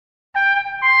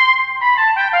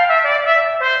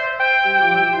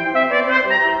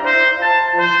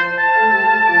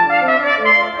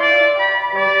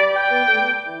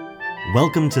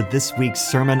Welcome to this week's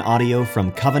sermon audio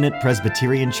from Covenant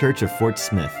Presbyterian Church of Fort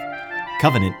Smith.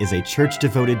 Covenant is a church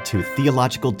devoted to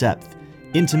theological depth,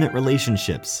 intimate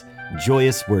relationships,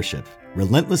 joyous worship,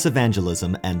 relentless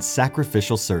evangelism, and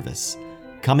sacrificial service.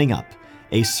 Coming up,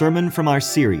 a sermon from our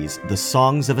series, The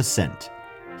Songs of Ascent.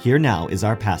 Here now is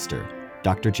our pastor,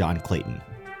 Dr. John Clayton.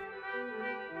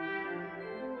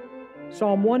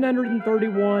 Psalm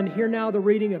 131, hear now the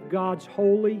reading of God's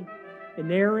holy,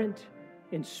 inerrant,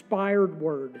 inspired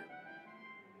word.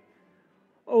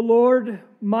 O Lord,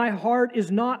 my heart is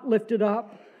not lifted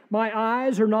up, my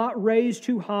eyes are not raised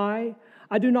too high.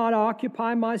 I do not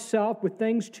occupy myself with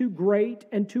things too great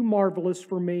and too marvelous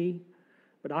for me,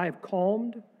 but I have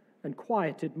calmed and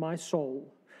quieted my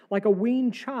soul. Like a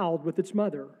weaned child with its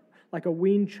mother, like a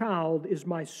weaned child is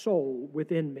my soul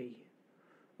within me.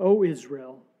 O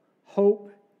Israel, hope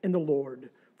in the Lord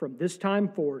from this time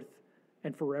forth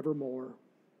and forevermore.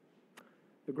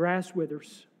 The grass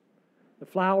withers, the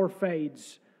flower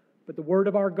fades, but the word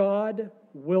of our God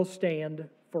will stand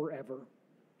forever.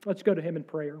 Let's go to Him in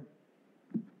prayer.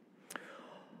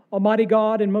 Almighty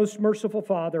God and most merciful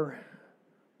Father,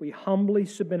 we humbly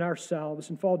submit ourselves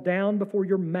and fall down before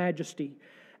your majesty,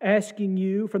 asking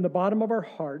you from the bottom of our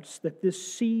hearts that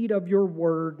this seed of your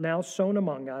word now sown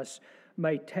among us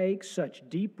may take such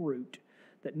deep root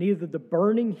that neither the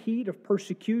burning heat of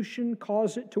persecution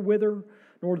cause it to wither,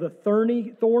 nor the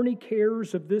thorny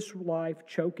cares of this life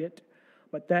choke it,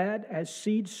 but that as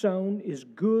seed sown is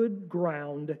good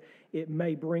ground, it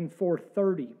may bring forth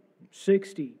 30,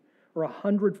 60, or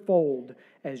 100-fold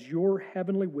as your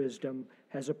heavenly wisdom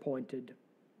has appointed.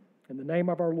 In the name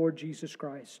of our Lord Jesus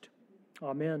Christ,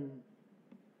 amen.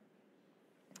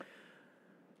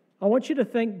 I want you to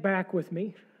think back with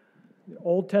me, the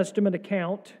Old Testament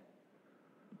account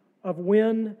of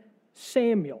when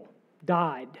Samuel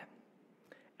died.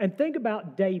 And think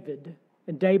about David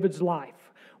and David's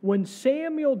life. When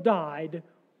Samuel died,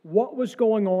 what was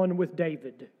going on with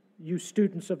David, you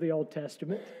students of the Old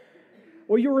Testament?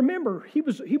 Well, you remember, he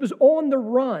was on the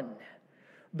run.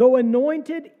 Though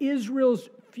anointed Israel's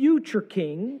future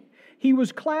king, he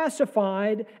was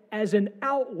classified as an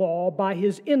outlaw by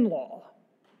his in-law,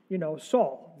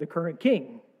 Saul, the current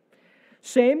king.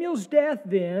 Samuel's death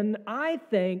then, I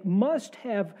think, must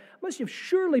have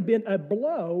surely been a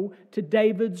blow to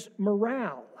David's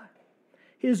morale.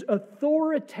 His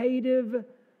authoritative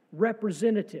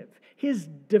representative, his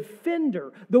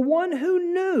defender, the one who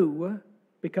knew,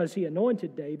 because he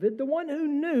anointed David, the one who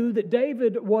knew that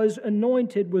David was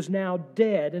anointed was now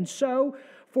dead. And so,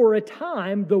 for a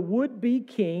time, the would-be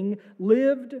king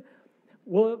lived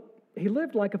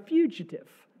like a fugitive,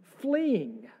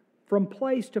 fleeing from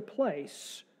place to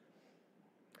place.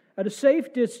 At a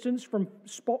safe distance from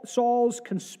Saul's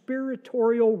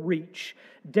conspiratorial reach,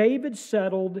 David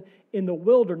settled in the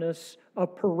wilderness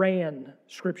of Paran,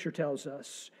 Scripture tells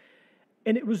us.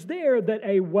 And it was there that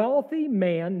a wealthy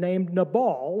man named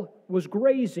Nabal was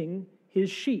grazing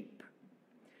his sheep.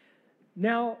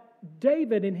 Now,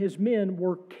 David and his men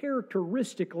were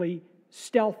characteristically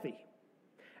stealthy,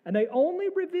 and they only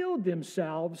revealed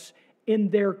themselves in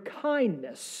their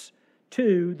kindness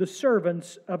to the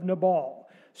servants of Nabal,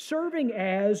 serving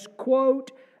as,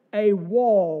 quote, a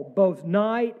wall both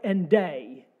night and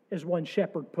day, as one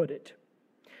shepherd put it.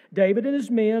 David and his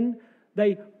men,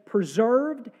 they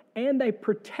preserved and they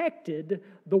protected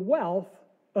the wealth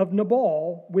of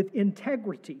Nabal with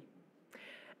integrity.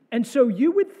 And so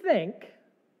you would think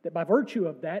that by virtue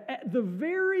of that, at the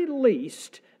very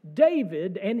least,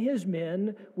 David and his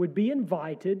men would be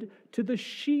invited to the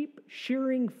sheep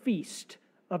shearing feast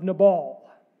of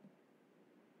Nabal.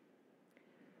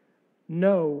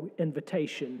 No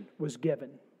invitation was given.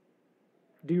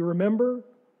 Do you remember?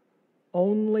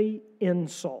 Only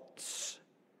insults.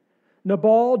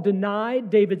 Nabal denied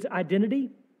David's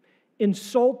identity,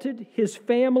 insulted his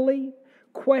family,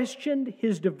 questioned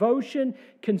his devotion,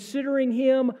 considering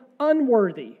him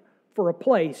unworthy for a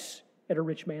place at a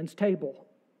rich man's table.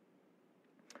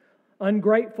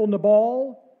 Ungrateful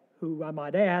Nabal, who I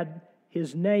might add,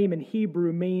 his name in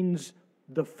Hebrew means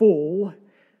the fool.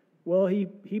 Well, he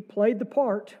played the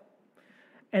part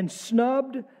and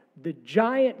snubbed the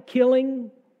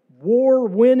giant-killing,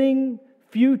 war-winning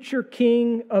future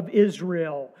king of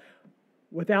Israel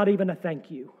without even a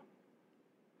thank you.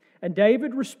 And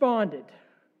David responded.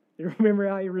 You remember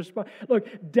how he responded? Look,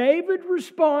 David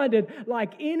responded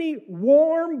like any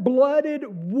warm-blooded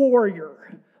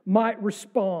warrior might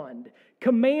respond,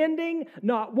 commanding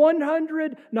not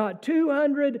 100, not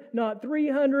 200, not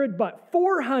 300, but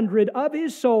 400 of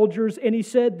his soldiers, and he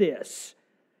said this,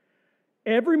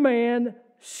 "Every man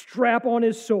strap on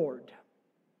his sword.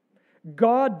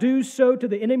 God do so to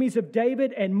the enemies of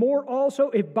David, and more also,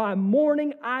 if by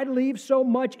morning I leave so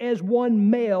much as one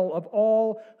male of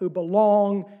all who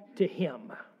belong to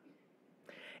him."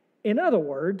 In other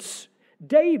words,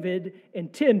 David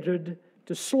intended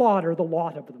to slaughter the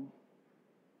lot of them.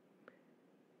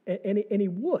 And he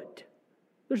would.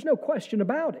 There's no question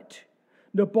about it.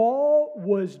 Nabal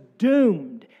was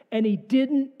doomed, and he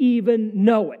didn't even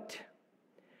know it.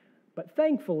 But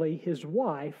thankfully, his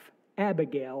wife,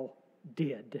 Abigail,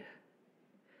 did.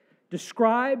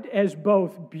 Described as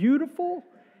both beautiful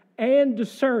and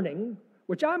discerning,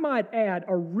 which I might add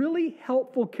are really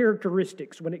helpful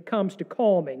characteristics when it comes to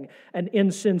calming an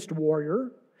incensed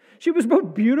warrior. She was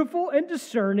both beautiful and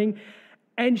discerning,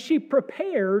 and she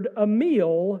prepared a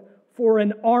meal for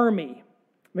an army.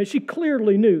 I mean, she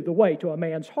clearly knew the way to a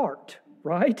man's heart,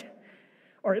 right?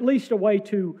 Or at least a way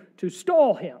to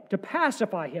stall him, to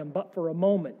pacify him, but for a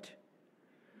moment.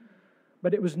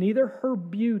 But it was neither her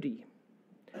beauty,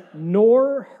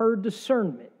 nor her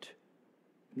discernment,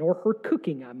 nor her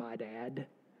cooking, I might add,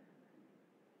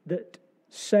 that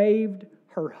saved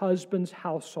her husband's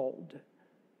household.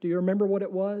 Do you remember what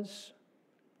it was?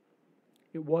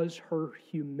 It was her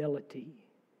humility.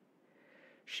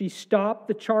 She stopped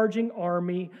the charging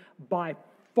army by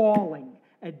falling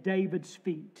at David's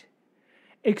feet,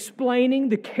 explaining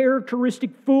the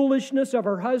characteristic foolishness of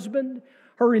her husband,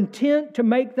 her intent to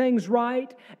make things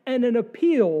right, and an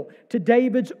appeal to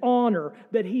David's honor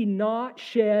that he not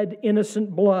shed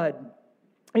innocent blood,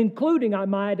 including, I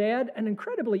might add, an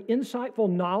incredibly insightful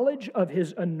knowledge of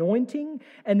his anointing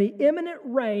and the imminent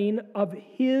reign of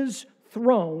his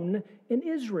throne in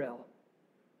Israel.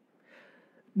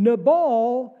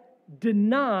 Nabal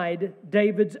denied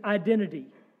David's identity.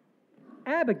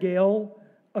 Abigail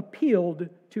appealed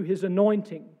to his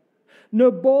anointing.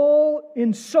 Nabal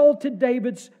insulted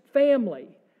David's family.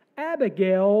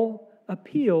 Abigail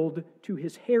appealed to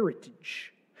his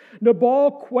heritage.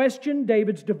 Nabal questioned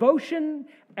David's devotion.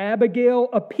 Abigail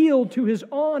appealed to his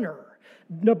honor.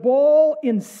 Nabal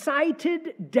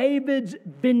incited David's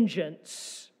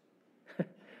vengeance.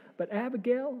 But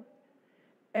Abigail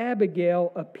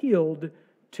appealed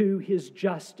to his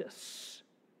justice.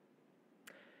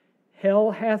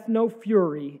 Hell hath no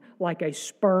fury like a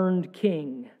spurned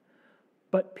king,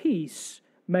 but peace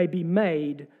may be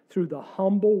made through the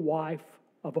humble wife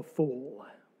of a fool.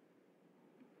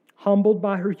 Humbled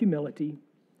by her humility,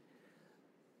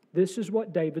 this is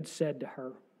what David said to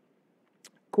her.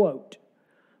 Quote,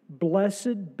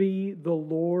 "Blessed be the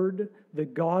Lord, the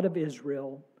God of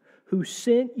Israel, who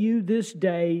sent you this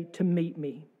day to meet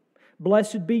me.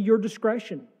 Blessed be your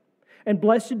discretion, and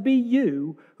blessed be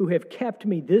you who have kept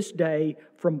me this day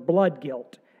from blood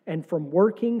guilt and from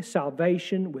working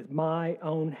salvation with my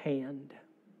own hand."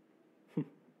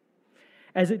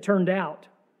 As it turned out,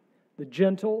 the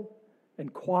gentle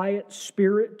and quiet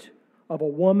spirit of a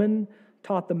woman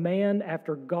taught the man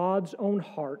after God's own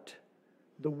heart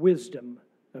the wisdom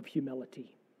of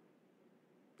humility.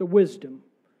 The wisdom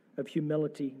of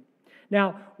humility.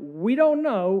 Now, we don't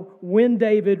know when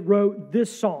David wrote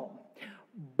this psalm,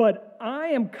 but I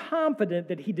am confident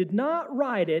that he did not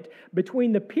write it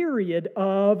between the period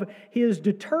of his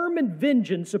determined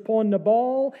vengeance upon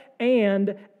Nabal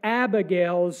and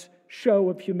Abigail's show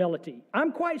of humility.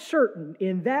 I'm quite certain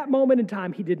in that moment in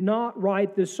time he did not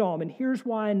write this psalm, and here's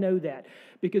why I know that.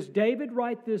 Because David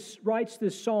writes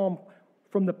this psalm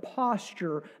from the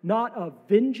posture not of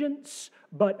vengeance,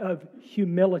 but of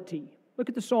humility. Look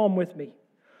at the psalm with me.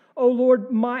 "O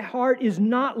Lord, my heart is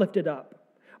not lifted up.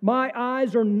 My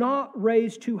eyes are not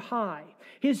raised too high."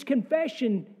 His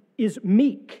confession is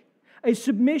meek, a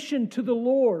submission to the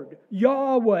Lord,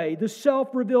 Yahweh, the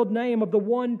self-revealed name of the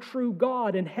one true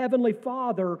God and heavenly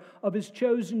Father of His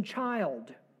chosen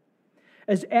child.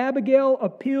 As Abigail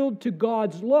appealed to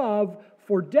God's love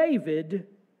for David,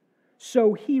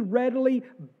 so he readily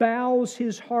bows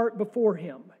his heart before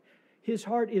him. His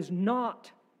heart is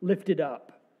not lifted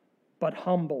up, but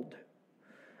humbled.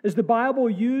 As the Bible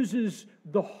uses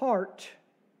the heart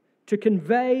to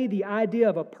convey the idea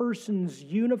of a person's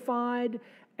unified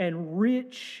and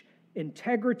rich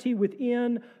integrity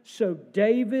within, so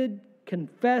David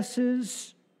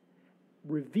confesses,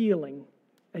 revealing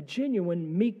a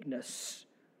genuine meekness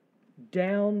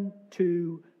down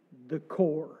to the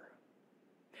core.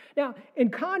 Now,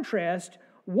 in contrast,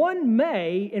 one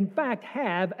may, in fact,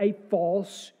 have a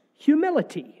false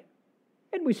humility.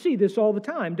 And we see this all the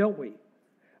time, don't we?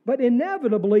 But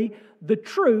inevitably, the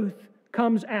truth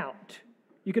comes out.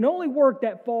 You can only work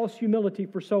that false humility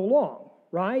for so long,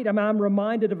 right? I'm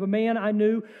reminded of a man I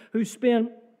knew who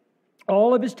spent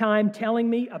all of his time telling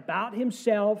me about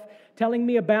himself, telling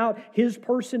me about his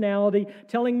personality,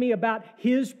 telling me about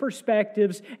his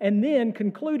perspectives, and then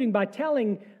concluding by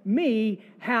telling me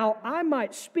how I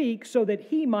might speak so that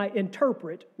he might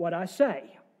interpret what I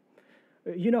say.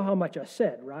 You know how much I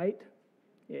said, right?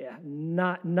 Yeah,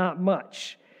 not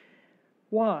much.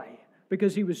 Why?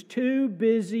 Because he was too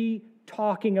busy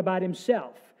talking about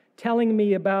himself, telling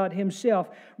me about himself,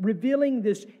 revealing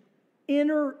this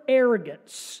inner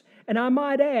arrogance. And I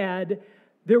might add,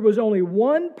 there was only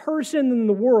one person in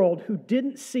the world who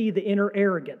didn't see the inner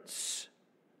arrogance.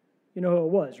 You know who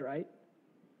it was, right?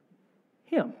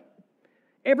 Him.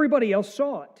 Everybody else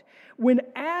saw it. When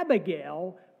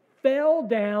Abigail fell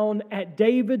down at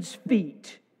David's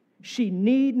feet, she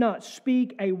need not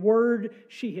speak a word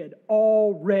she had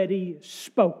already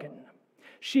spoken.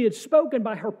 She had spoken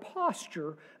by her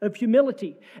posture of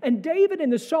humility. And David in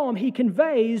the psalm, he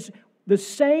conveys the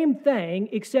same thing,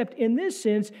 except in this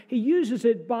sense, he uses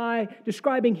it by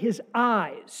describing his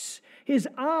eyes. His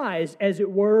eyes, as it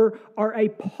were, are a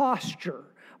posture.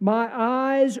 My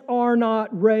eyes are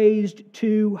not raised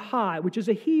too high, which is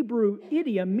a Hebrew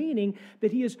idiom meaning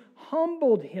that he has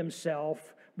humbled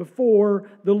himself before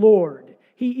the Lord.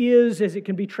 He is, as it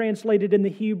can be translated in the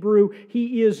Hebrew,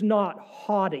 he is not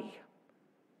haughty,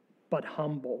 but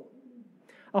humble.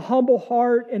 A humble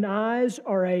heart and eyes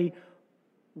are a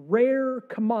rare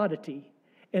commodity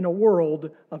in a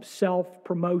world of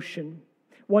self-promotion.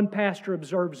 One pastor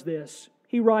observes this.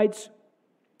 He writes,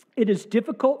 "It is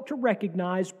difficult to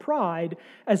recognize pride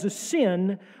as a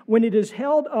sin when it is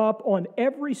held up on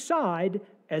every side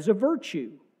as a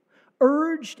virtue,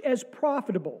 urged as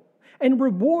profitable, and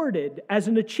rewarded as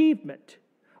an achievement.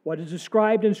 What is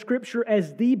described in Scripture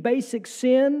as the basic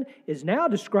sin is now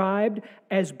described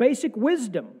as basic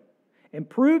wisdom.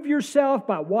 Improve yourself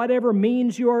by whatever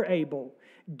means you are able.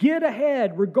 Get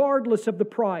ahead regardless of the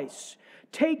price.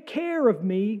 Take care of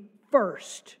me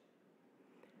first."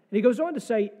 And he goes on to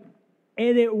say,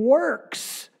 and it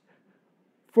works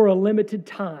for a limited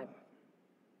time.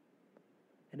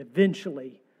 And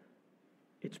eventually,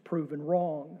 it's proven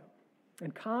wrong.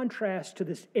 In contrast to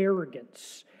this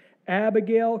arrogance,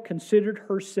 Abigail considered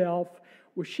herself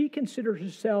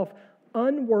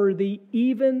unworthy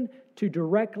even to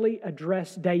directly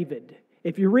address David.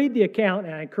 If you read the account,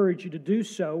 and I encourage you to do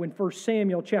so, in 1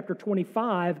 Samuel chapter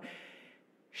 25,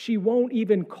 she won't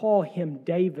even call him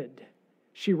David.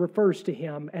 She refers to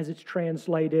him as it's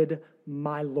translated,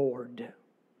 my Lord.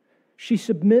 She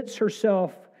submits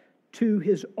herself to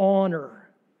his honor.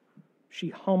 She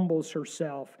humbles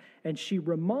herself, and she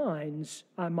reminds,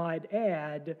 I might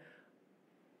add,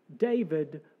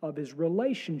 David of his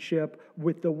relationship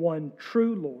with the one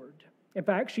true Lord. In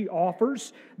fact, she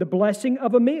offers the blessing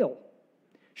of a meal.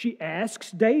 She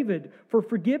asks David for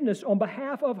forgiveness on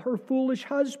behalf of her foolish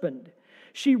husband.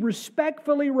 She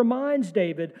respectfully reminds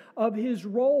David of his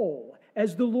role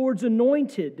as the Lord's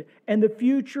anointed and the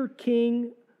future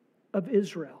king of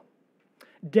Israel.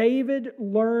 David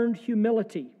learned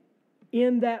humility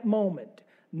in that moment,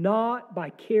 not by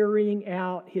carrying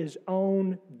out his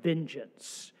own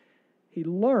vengeance. He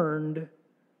learned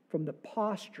from the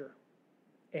posture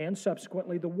and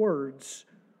subsequently the words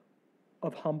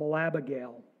of humble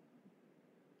Abigail.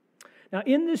 Now,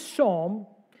 in this psalm,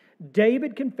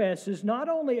 David confesses not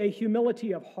only a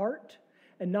humility of heart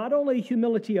and not only a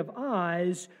humility of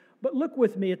eyes, but look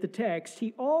with me at the text.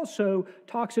 He also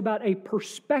talks about a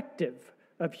perspective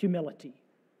of humility.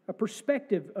 A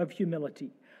perspective of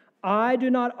humility. I do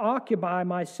not occupy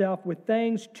myself with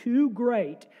things too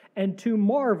great and too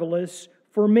marvelous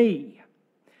for me.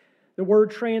 The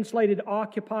word translated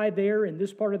occupy there in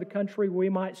this part of the country, we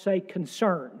might say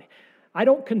concern. I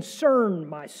don't concern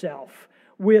myself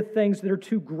with things that are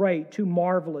too great, too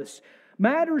marvelous.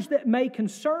 Matters that may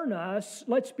concern us,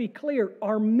 let's be clear,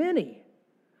 are many,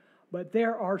 but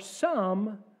there are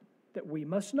some that we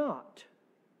must not.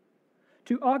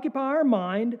 To occupy our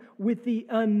mind with the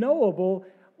unknowable,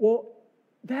 well,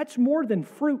 that's more than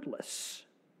fruitless.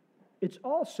 It's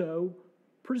also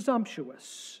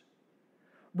presumptuous.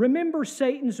 Remember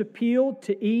Satan's appeal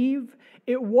to Eve?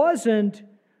 It wasn't,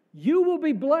 you will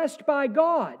be blessed by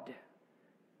God.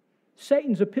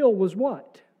 Satan's appeal was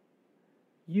what?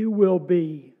 You will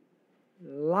be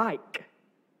like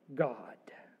God.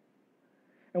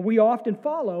 And we often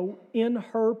follow in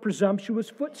her presumptuous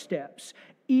footsteps,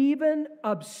 even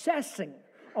obsessing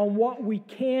on what we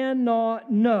cannot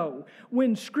know.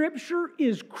 When Scripture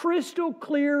is crystal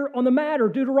clear on the matter,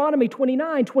 Deuteronomy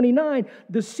 29:29,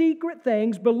 the secret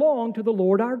things belong to the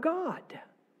Lord our God.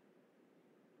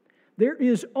 There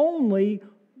is only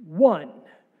one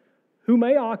who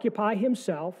may occupy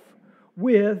himself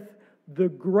with the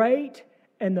great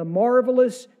and the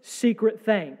marvelous secret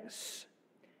things.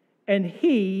 And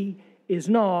He is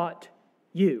not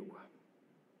you.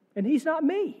 And He's not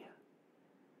me.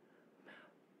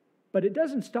 But it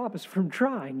doesn't stop us from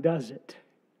trying, does it?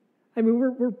 I mean,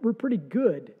 we're pretty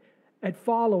good at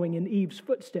following in Eve's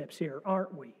footsteps here,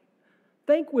 aren't we?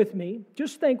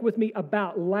 Just think with me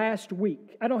about last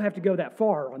week. I don't have to go that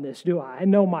far on this, do I? I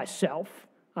know myself.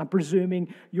 I'm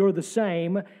presuming you're the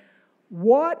same.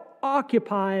 What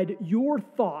occupied your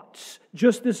thoughts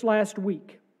just this last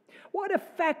week? What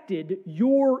affected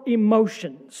your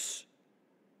emotions?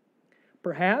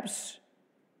 Perhaps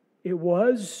it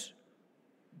was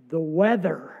the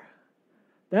weather.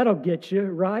 That'll get you,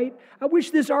 right? I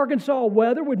wish this Arkansas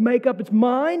weather would make up its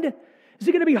mind. Is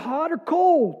it going to be hot or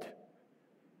cold?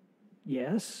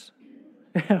 Yes,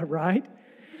 right?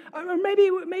 Or maybe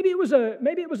it was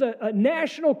a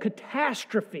national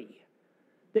catastrophe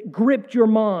that gripped your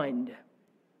mind.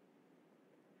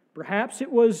 Perhaps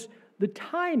it was the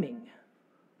timing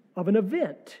of an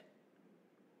event,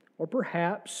 or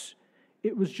perhaps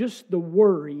it was just the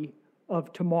worry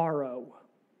of tomorrow.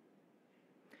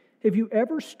 Have you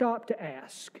ever stopped to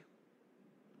ask,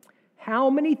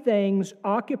 how many things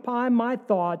occupy my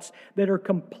thoughts that are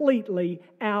completely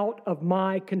out of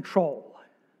my control?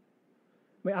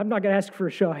 I mean, I'm not going to ask for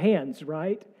a show of hands,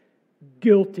 right?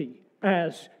 Guilty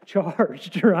as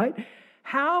charged, right?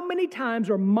 How many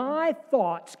times are my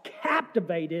thoughts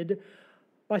captivated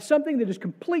by something that is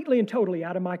completely and totally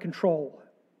out of my control?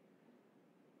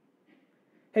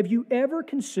 Have you ever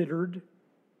considered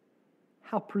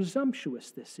how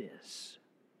presumptuous this is?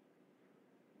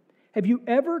 Have you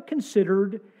ever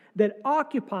considered that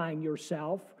occupying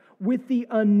yourself with the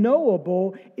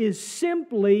unknowable is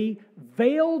simply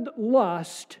veiled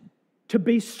lust to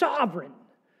be sovereign,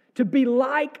 to be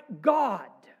like God?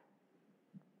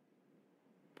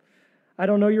 I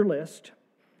don't know your list,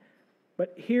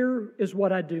 but here is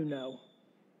what I do know.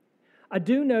 I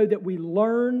do know that we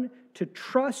learn to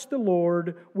trust the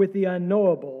Lord with the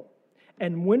unknowable.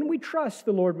 And when we trust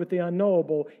the Lord with the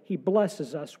unknowable, He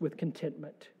blesses us with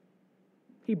contentment.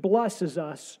 He blesses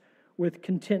us with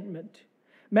contentment.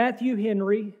 Matthew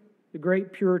Henry, the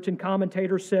great Puritan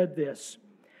commentator, said this: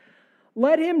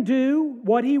 "Let him do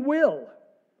what he will,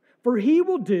 for he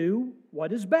will do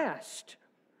what is best.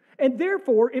 And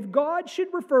therefore, if God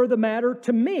should refer the matter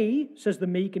to me," says the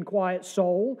meek and quiet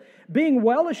soul, "being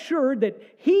well assured that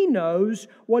He knows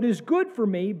what is good for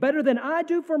me better than I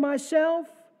do for myself,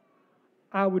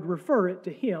 I would refer it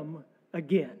to Him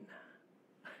again."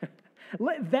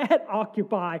 Let that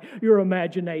occupy your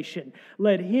imagination.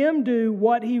 Let Him do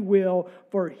what He will,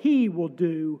 for He will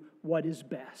do what is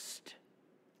best.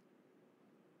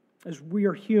 As we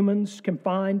are humans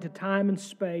confined to time and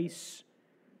space,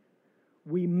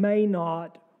 we may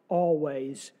not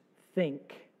always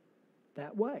think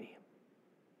that way.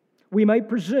 We may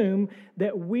presume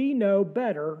that we know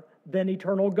better than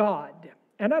eternal God.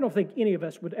 And I don't think any of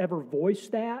us would ever voice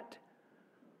that,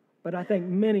 but I think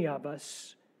many of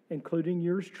us, including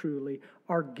yours truly,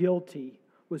 are guilty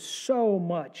with so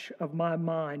much of my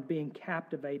mind being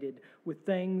captivated with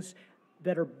things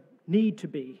that need to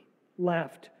be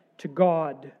left to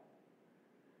God.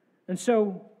 And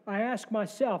so I ask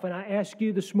myself, and I ask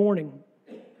you this morning,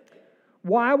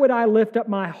 why would I lift up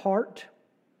my heart?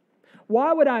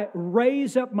 Why would I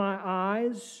raise up my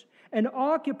eyes and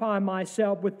occupy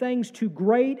myself with things too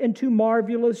great and too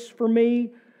marvelous for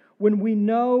me, when we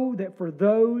know that for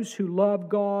those who love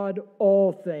God,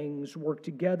 all things work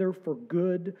together for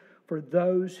good for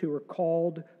those who are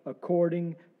called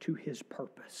according to His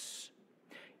purpose?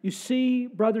 You see,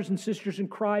 brothers and sisters in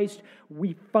Christ,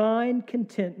 we find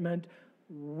contentment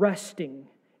resting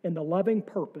in the loving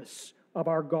purpose of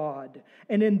our God.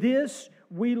 And in this,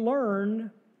 we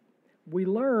learn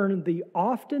the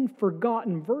often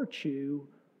forgotten virtue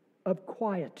of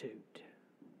quietude.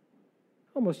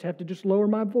 I almost have to just lower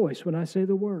my voice when I say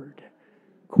the word.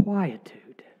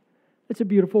 Quietude. It's a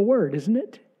beautiful word, isn't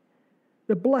it?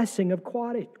 The blessing of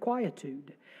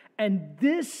quietude. And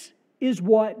this is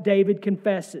what David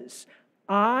confesses.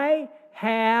 I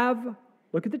have,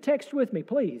 look at the text with me,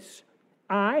 please.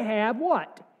 I have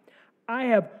what? I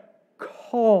have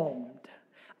calmed.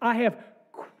 I have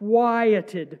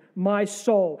quieted my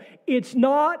soul. It's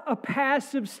not a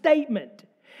passive statement.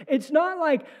 It's not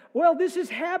like, well, this is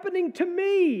happening to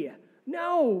me.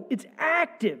 No, it's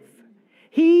active.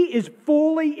 He is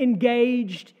fully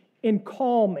engaged in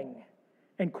calming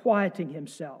and quieting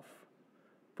himself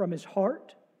from his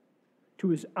heart to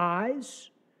his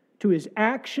eyes to his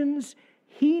actions.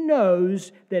 He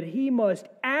knows that he must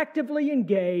actively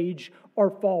engage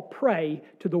or fall prey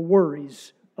to the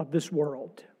worries of this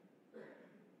world.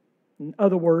 In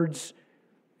other words,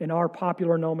 in our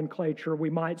popular nomenclature, we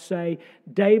might say,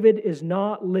 David is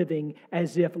not living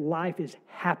as if life is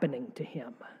happening to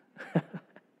him.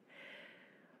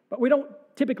 But we don't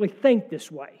typically think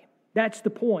this way. That's the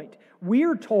point.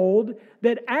 We're told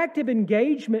that active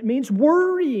engagement means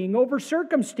worrying over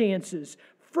circumstances,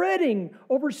 fretting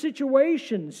over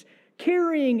situations,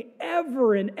 carrying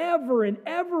ever and ever and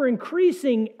ever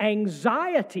increasing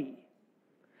anxiety.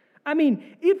 I mean,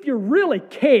 if you really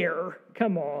care,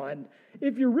 come on,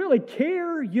 if you really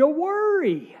care, you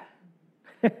worry.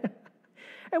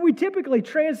 And we typically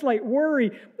translate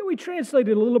worry, we translate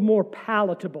it a little more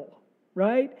palatable,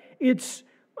 right? It's,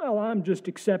 well, I'm just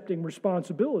accepting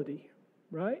responsibility,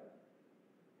 right?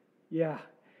 Yeah,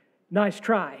 nice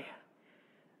try.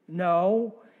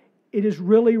 No, it is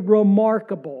really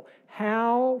remarkable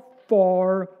how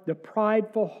far the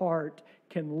prideful heart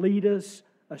can lead us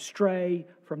astray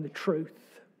from the truth.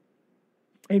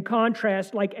 In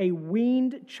contrast, like a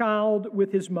weaned child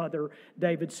with his mother,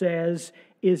 David says,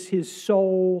 is his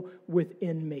soul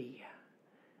within me.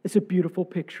 It's a beautiful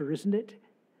picture, isn't it?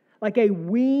 Like a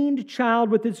weaned child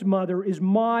with its mother is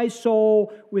my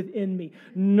soul within me.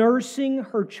 Nursing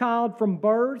her child from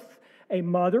birth, a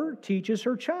mother teaches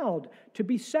her child to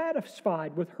be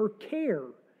satisfied with her care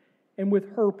and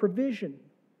with her provision.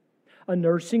 A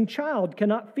nursing child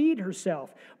cannot feed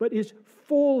herself, but is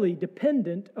fully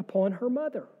dependent upon her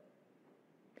mother.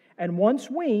 And once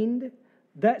weaned,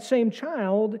 that same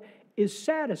child is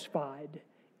satisfied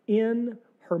in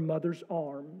her mother's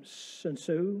arms. And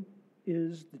so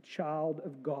is the child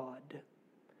of God.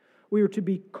 We are to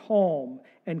be calm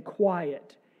and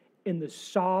quiet in the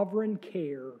sovereign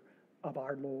care of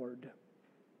our Lord.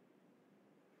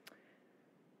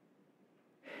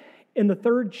 In the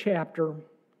 3rd chapter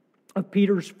of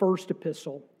Peter's first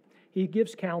epistle, he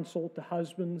gives counsel to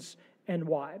husbands and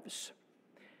wives.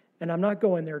 And I'm not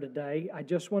going there today. I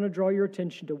just want to draw your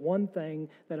attention to one thing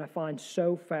that I find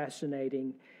so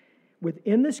fascinating.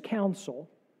 Within this counsel,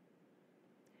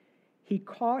 he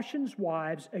cautions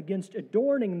wives against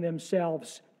adorning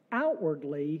themselves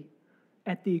outwardly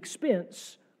at the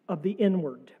expense of the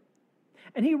inward.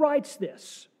 And he writes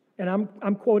this, and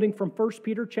I'm quoting from 1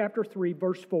 Peter chapter 3,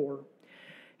 verse 4.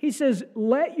 He says,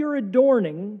 "Let your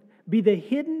adorning be the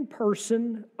hidden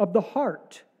person of the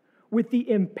heart, with the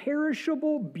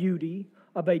imperishable beauty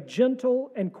of a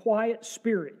gentle and quiet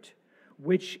spirit,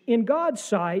 which in God's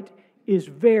sight is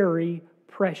very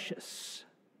precious."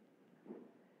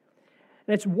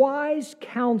 And it's wise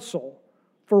counsel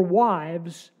for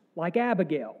wives like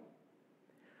Abigail.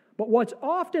 But what's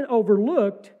often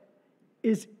overlooked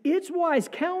is it's wise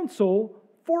counsel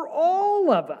for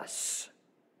all of us.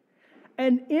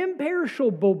 An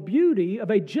imperishable beauty of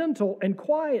a gentle and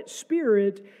quiet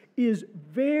spirit is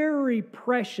very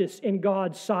precious in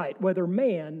God's sight, whether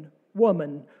man,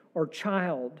 woman, or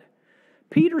child.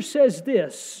 Peter says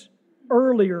this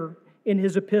earlier in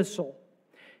his epistle.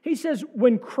 He says,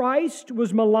 when Christ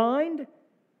was maligned,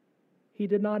 he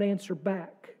did not answer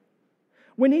back.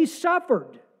 When he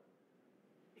suffered,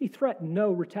 he threatened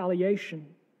no retaliation,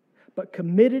 but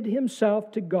committed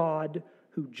himself to God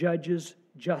who judges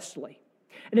justly.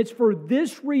 And it's for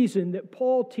this reason that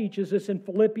Paul teaches us in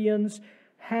Philippians,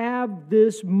 have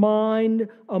this mind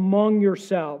among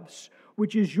yourselves,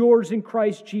 which is yours in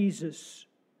Christ Jesus,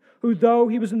 who though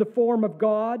he was in the form of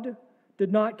God,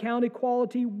 did not count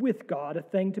equality with God a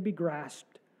thing to be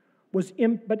grasped,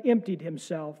 but emptied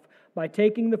himself by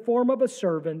taking the form of a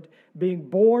servant, being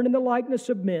born in the likeness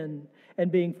of men,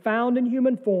 and being found in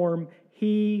human form,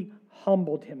 he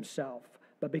humbled himself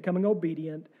by becoming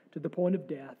obedient to the point of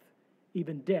death,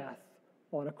 even death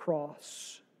on a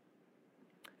cross.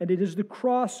 And it is the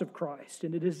cross of Christ,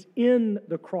 and it is in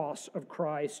the cross of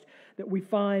Christ that we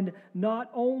find not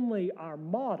only our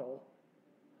model,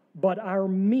 but our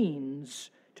means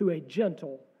to a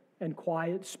gentle and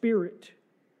quiet spirit.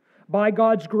 By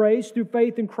God's grace, through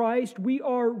faith in Christ, we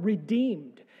are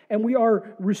redeemed and we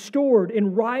are restored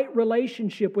in right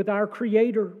relationship with our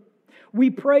Creator. We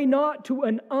pray not to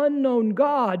an unknown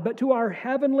God, but to our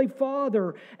Heavenly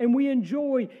Father, and we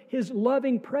enjoy His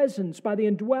loving presence by the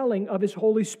indwelling of His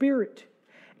Holy Spirit.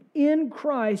 In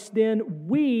Christ, then,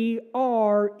 we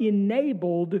are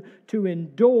enabled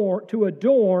to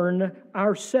adorn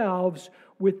ourselves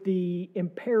with the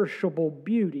imperishable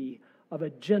beauty of a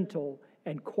gentle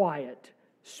and quiet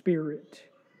spirit.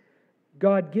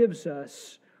 God gives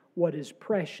us what is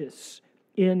precious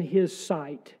in His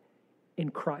sight in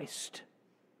Christ.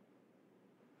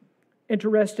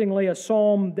 Interestingly, a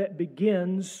psalm that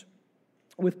begins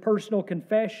with personal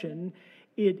confession,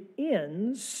 it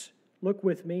ends, look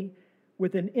with me,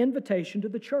 with an invitation to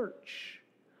the church.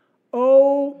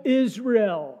 O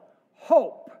Israel,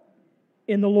 hope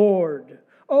in the Lord.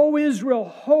 O Israel,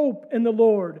 hope in the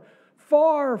Lord.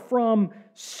 Far from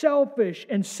selfish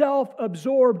and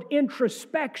self-absorbed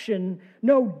introspection,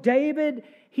 no, David,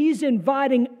 he's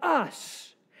inviting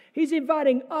us. He's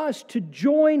inviting us to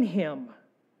join him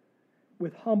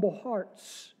with humble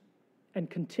hearts and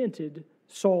contented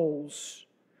souls.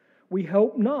 We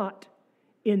hope not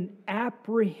in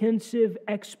apprehensive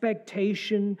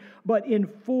expectation, but in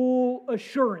full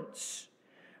assurance,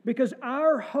 because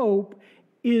our hope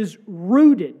is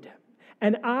rooted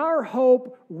and our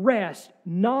hope rests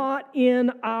not in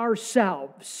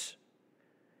ourselves.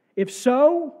 If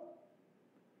so,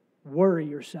 worry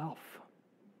yourself.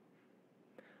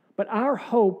 But our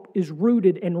hope is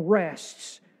rooted and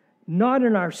rests not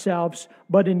in ourselves,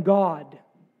 but in God.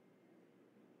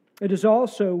 It is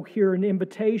also here an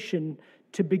invitation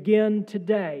to begin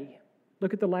today.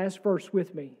 Look at the last verse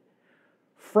with me.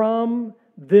 From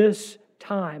this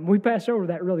time. We pass over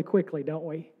that really quickly, don't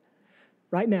we?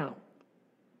 Right now.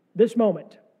 This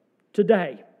moment.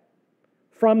 Today.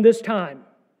 From this time.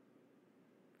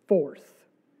 Forth.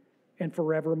 And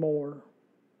forevermore.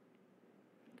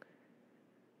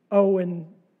 Oh, and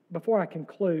before I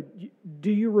conclude,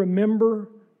 do you remember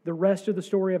the rest of the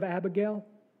story of Abigail?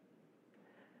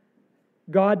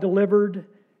 God delivered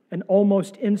an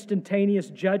almost instantaneous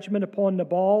judgment upon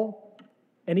Nabal,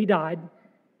 and he died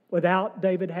without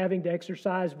David having to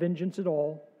exercise vengeance at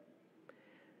all.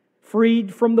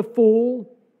 Freed from the fool,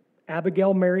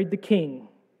 Abigail married the king.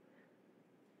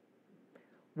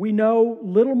 We know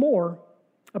little more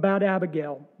about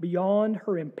Abigail beyond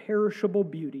her imperishable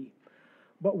beauty,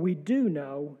 but we do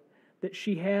know that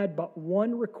she had but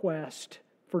one request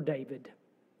for David: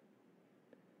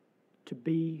 to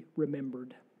be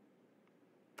remembered.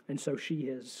 And so she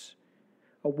is.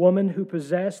 A woman who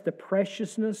possessed the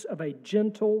preciousness of a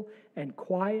gentle and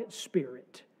quiet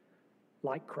spirit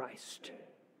like Christ.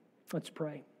 Let's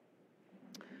pray.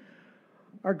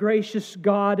 Our gracious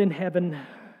God in heaven,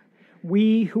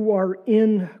 we who are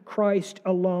in Christ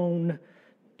alone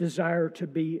desire to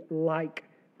be like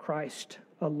Christ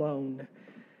alone.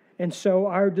 And so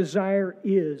our desire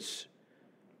is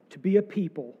to be a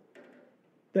people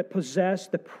that possess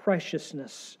the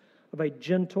preciousness of a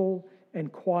gentle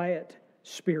and quiet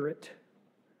spirit.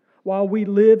 While we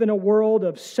live in a world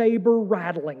of saber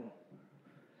rattling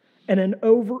and an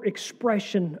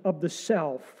overexpression of the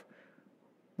self,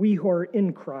 we who are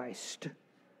in Christ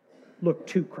look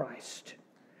to Christ.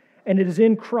 And it is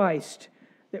in Christ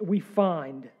that we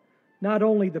find not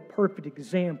only the perfect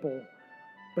example,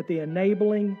 but the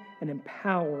enabling and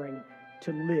empowering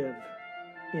to live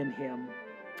in Him.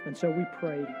 And so we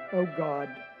pray, oh God,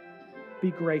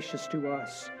 be gracious to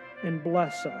us and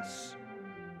bless us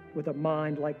with a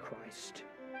mind like Christ.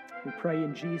 We pray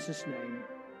in Jesus' name.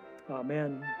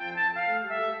 Amen.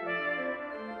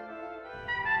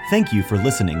 Thank you for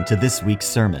listening to this week's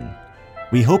sermon.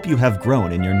 We hope you have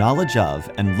grown in your knowledge of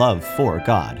and love for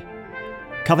God.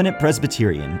 Covenant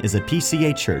Presbyterian is a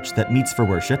PCA church that meets for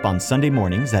worship on Sunday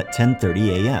mornings at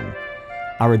 10:30 a.m.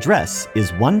 Our address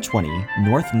is 120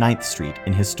 North 9th Street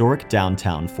in historic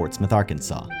downtown Fort Smith,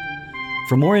 Arkansas.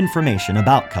 For more information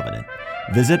about Covenant,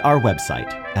 visit our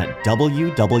website at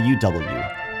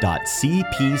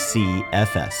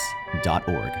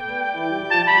www.cpcfs.org.